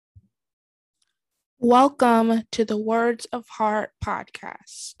Welcome to the Words of Heart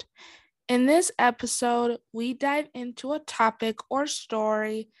podcast. In this episode, we dive into a topic or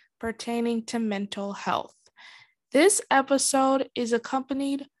story pertaining to mental health. This episode is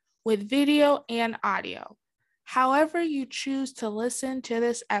accompanied with video and audio. However you choose to listen to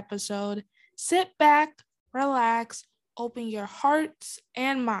this episode, sit back, relax, open your hearts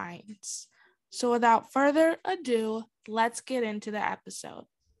and minds. So without further ado, let's get into the episode.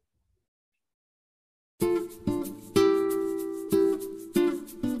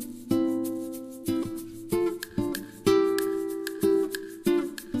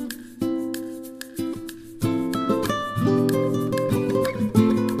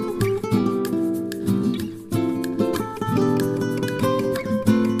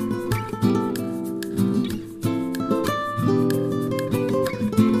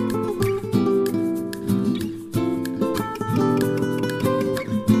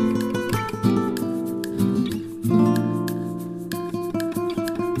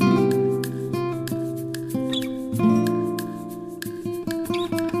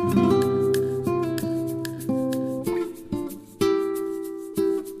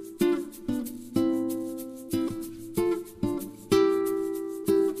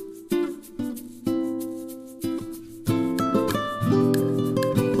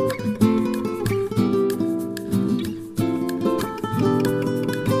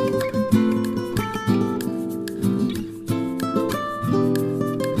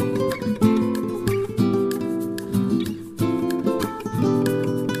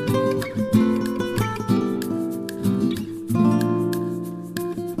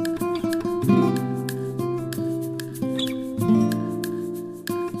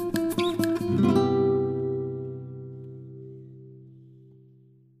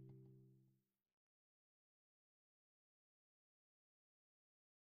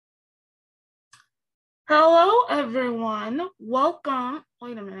 Hello, everyone. Welcome.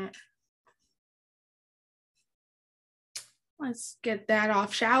 Wait a minute. Let's get that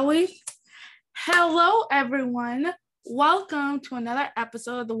off, shall we? Hello, everyone. Welcome to another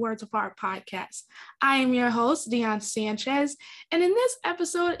episode of the Words of Heart podcast. I am your host, Dion Sanchez, and in this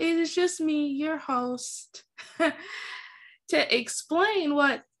episode, it is just me, your host, to explain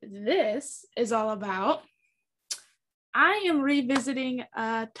what this is all about. I am revisiting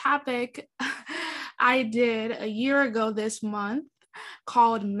a topic I did a year ago this month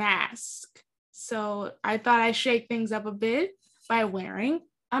called mask. So I thought I'd shake things up a bit by wearing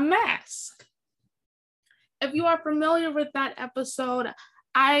a mask. If you are familiar with that episode,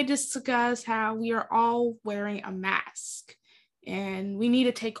 I discussed how we are all wearing a mask and we need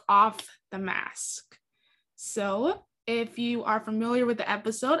to take off the mask. So if you are familiar with the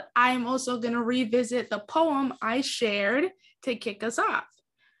episode, I am also going to revisit the poem I shared to kick us off.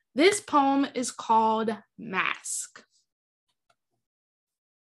 This poem is called Mask.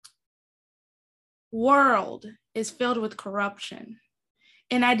 World is filled with corruption,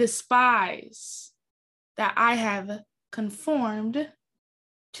 and I despise that I have conformed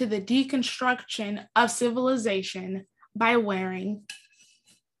to the deconstruction of civilization by wearing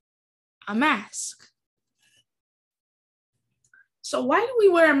a mask. So why do we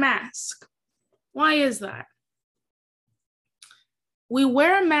wear a mask? Why is that? We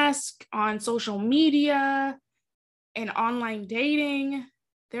wear a mask on social media and online dating.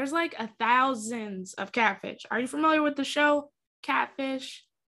 There's like thousands of catfish. Are you familiar with the show Catfish?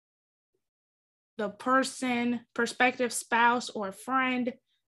 The person, prospective spouse or friend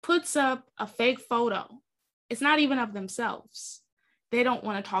puts up a fake photo. It's not even of themselves. They don't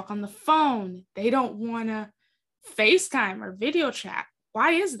want to talk on the phone. They don't want to FaceTime or video chat.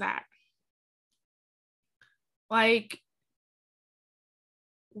 Why is that? Like,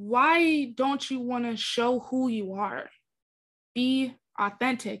 why don't you want to show who you are? Be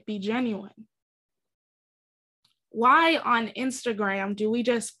authentic, be genuine. Why on Instagram do we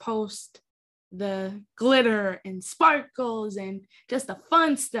just post the glitter and sparkles and just the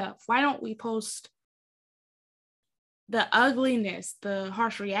fun stuff? Why don't we post the ugliness, the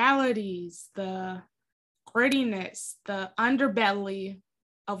harsh realities, the grittiness, the underbelly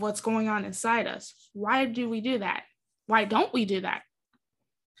of what's going on inside us? Why do we do that? Why don't we do that?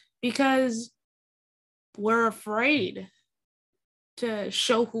 Because we're afraid to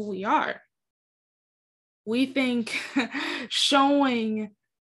show who we are. We think showing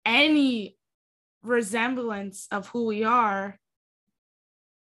any resemblance of who we are,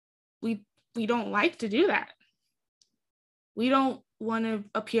 we don't like to do that. We don't want to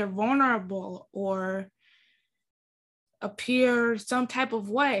appear vulnerable or appear some type of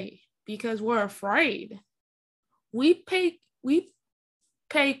way because we're afraid. We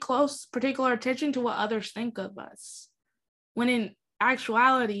pay close, particular attention to what others think of us, when in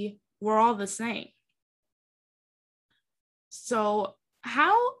actuality, we're all the same. So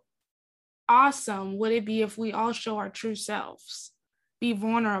how awesome would it be if we all show our true selves, be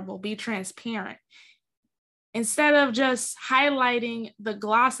vulnerable, be transparent, instead of just highlighting the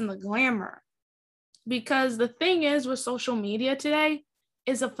gloss and the glamour? Because the thing is with social media today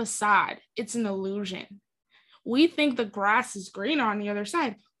is a facade. It's an illusion. We think the grass is greener on the other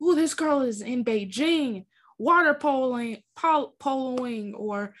side. Oh, this girl is in Beijing, water poloing,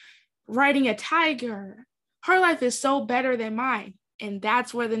 or riding a tiger. Her life is so better than mine. And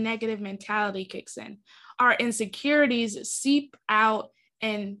that's where the negative mentality kicks in. Our insecurities seep out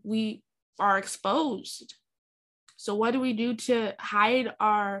and we are exposed. So what do we do to hide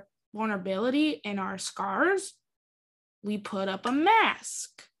our vulnerability and our scars? We put up a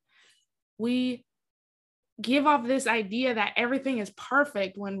mask. We give off this idea that everything is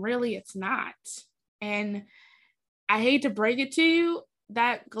perfect when really it's not. And I hate to break it to you,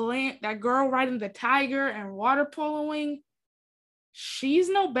 that girl riding the tiger and water poloing, she's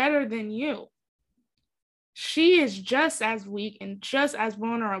no better than you. She is just as weak and just as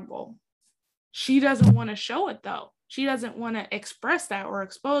vulnerable. She doesn't want to show it though. She doesn't want to express that or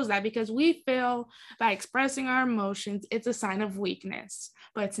expose that because we feel by expressing our emotions, it's a sign of weakness,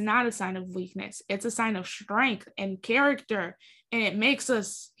 but it's not a sign of weakness. It's a sign of strength and character, and it makes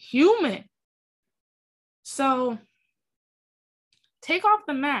us human. So take off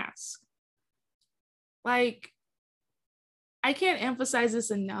the mask. Like, I can't emphasize this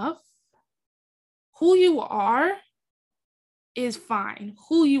enough. Who you are is fine.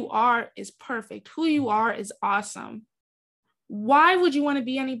 Who you are is perfect. Who you are is awesome. Why would you want to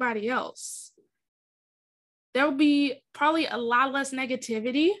be anybody else? There'll be probably a lot less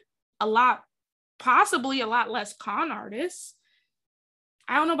negativity, possibly a lot less con artists.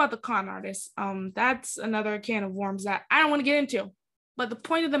 I don't know about the con artists. That's another can of worms that I don't want to get into. But the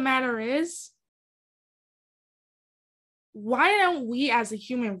point of the matter is, why don't we as a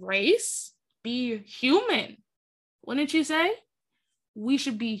human race be human? Wouldn't you say? We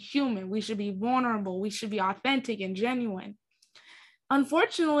should be human. We should be vulnerable. We should be authentic and genuine.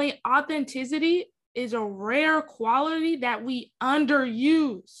 Unfortunately, authenticity is a rare quality that we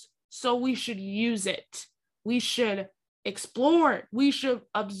underuse. So we should use it. We should explore it. We should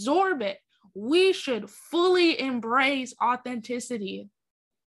absorb it. We should fully embrace authenticity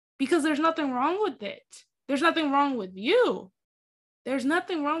because there's nothing wrong with it. There's nothing wrong with you. There's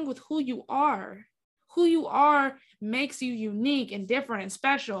nothing wrong with who you are. Who you are makes you unique and different and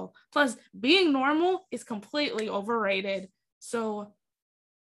special. Plus, being normal is completely overrated. So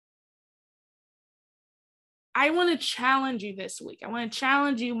I want to challenge you this week. I want to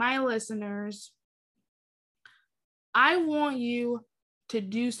challenge you, my listeners. I want you to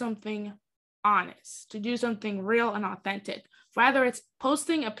do something honest, to do something real and authentic. Whether it's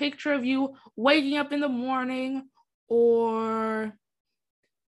posting a picture of you waking up in the morning or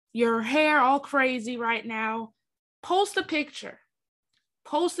your hair all crazy right now, post a picture.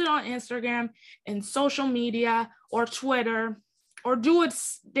 Post it on Instagram and social media or Twitter, or do a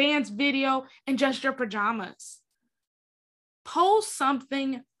dance video in just your pajamas. Post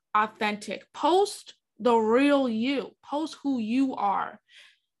something authentic. Post the real you. Post who you are.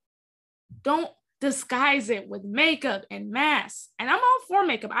 Don't disguise it with makeup and masks. And I'm all for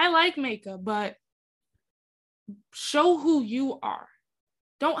makeup. I like makeup, but show who you are.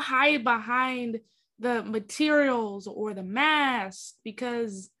 Don't hide behind the materials or the mask,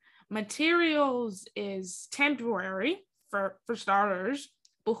 because materials is temporary for starters,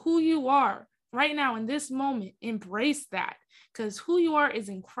 but who you are right now in this moment, embrace that, because who you are is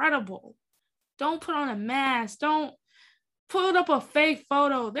incredible. Don't put on a mask. Don't put up a fake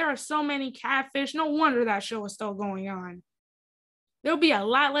photo. There are so many catfish. No wonder that show is still going on. There'll be a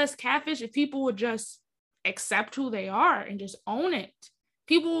lot less catfish if people would just accept who they are and just own it.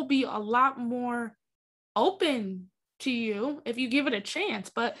 People will be a lot more open to you if you give it a chance.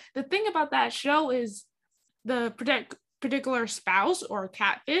 But the thing about that show is the particular spouse or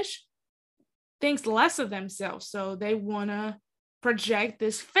catfish thinks less of themselves. So they want to project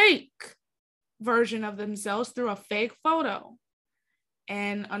this fake version of themselves through a fake photo.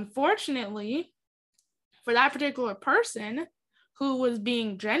 And unfortunately, for that particular person who was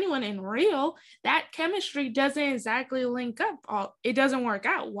being genuine and real, that chemistry doesn't exactly link up. It doesn't work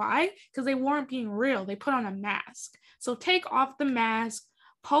out. Why? Because they weren't being real. They put on a mask. So take off the mask,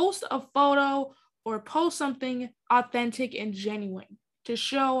 post a photo or post something authentic and genuine to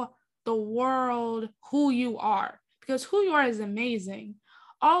show the world who you are, because who you are is amazing.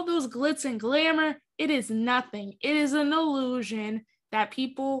 All those glitz and glamour, it is nothing. It is an illusion. that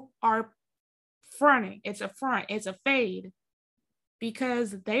people are fronting. It's a front, it's a fade,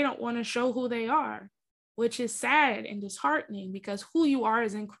 because they don't want to show who they are, which is sad and disheartening because who you are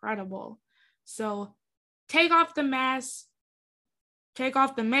is incredible. So take off the mask, take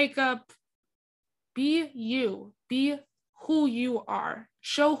off the makeup, be you, be who you are,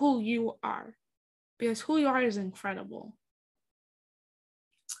 show who you are, because who you are is incredible.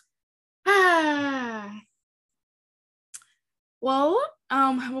 Well,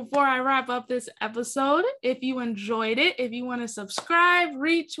 before I wrap up this episode, if you enjoyed it, if you want to subscribe,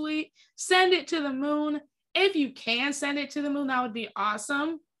 retweet, send it to the moon. If you can send it to the moon, that would be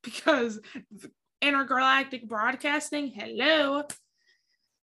awesome, because intergalactic broadcasting, hello,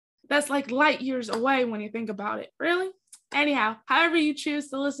 that's like light years away when you think about it. Really? Anyhow, however you choose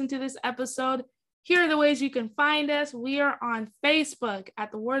to listen to this episode, here are the ways you can find us. We are on Facebook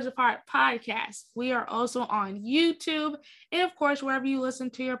at the Words of Heart Podcast. We are also on YouTube, and of course, wherever you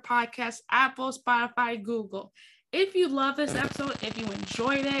listen to your podcast, Apple, Spotify, Google. If you love this episode, if you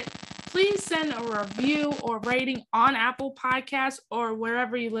enjoyed it, please send a review or rating on Apple Podcasts or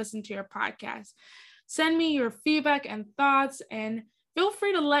wherever you listen to your podcast. Send me your feedback and thoughts, and feel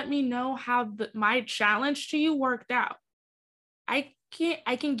free to let me know how my challenge to you worked out.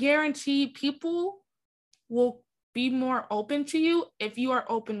 I can guarantee people will be more open to you if you are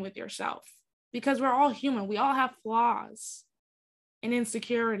open with yourself, because we're all human. We all have flaws and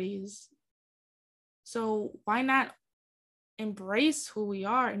insecurities. So why not embrace who we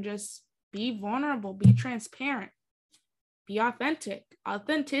are and just be vulnerable, be transparent, be authentic.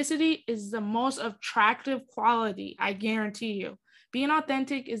 Authenticity is the most attractive quality, I guarantee you. Being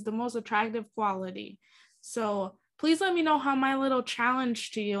authentic is the most attractive quality. So please let me know how my little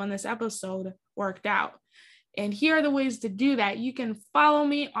challenge to you in this episode worked out. And here are the ways to do that. You can follow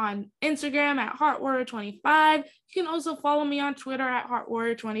me on Instagram at HeartWarrior25. You can also follow me on Twitter at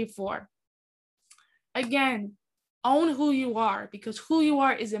HeartWarrior24. Again, own who you are, because who you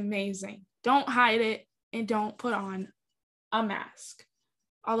are is amazing. Don't hide it, and don't put on a mask.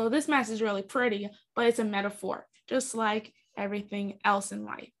 Although this mask is really pretty, but it's a metaphor, just like everything else in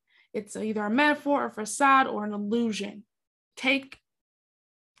life. It's either a metaphor, a facade, or an illusion.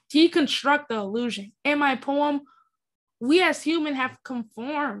 Deconstruct the illusion. In my poem, we as humans have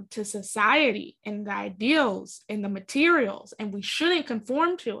conformed to society and the ideals and the materials, and we shouldn't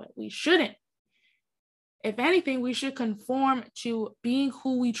conform to it. We shouldn't. If anything, we should conform to being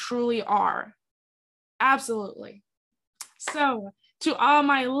who we truly are. Absolutely. So, to all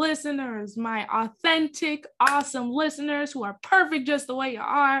my listeners, my authentic, awesome listeners who are perfect just the way you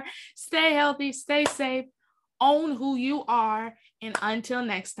are, stay healthy, stay safe, own who you are, and until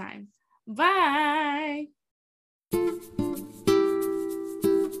next time, bye.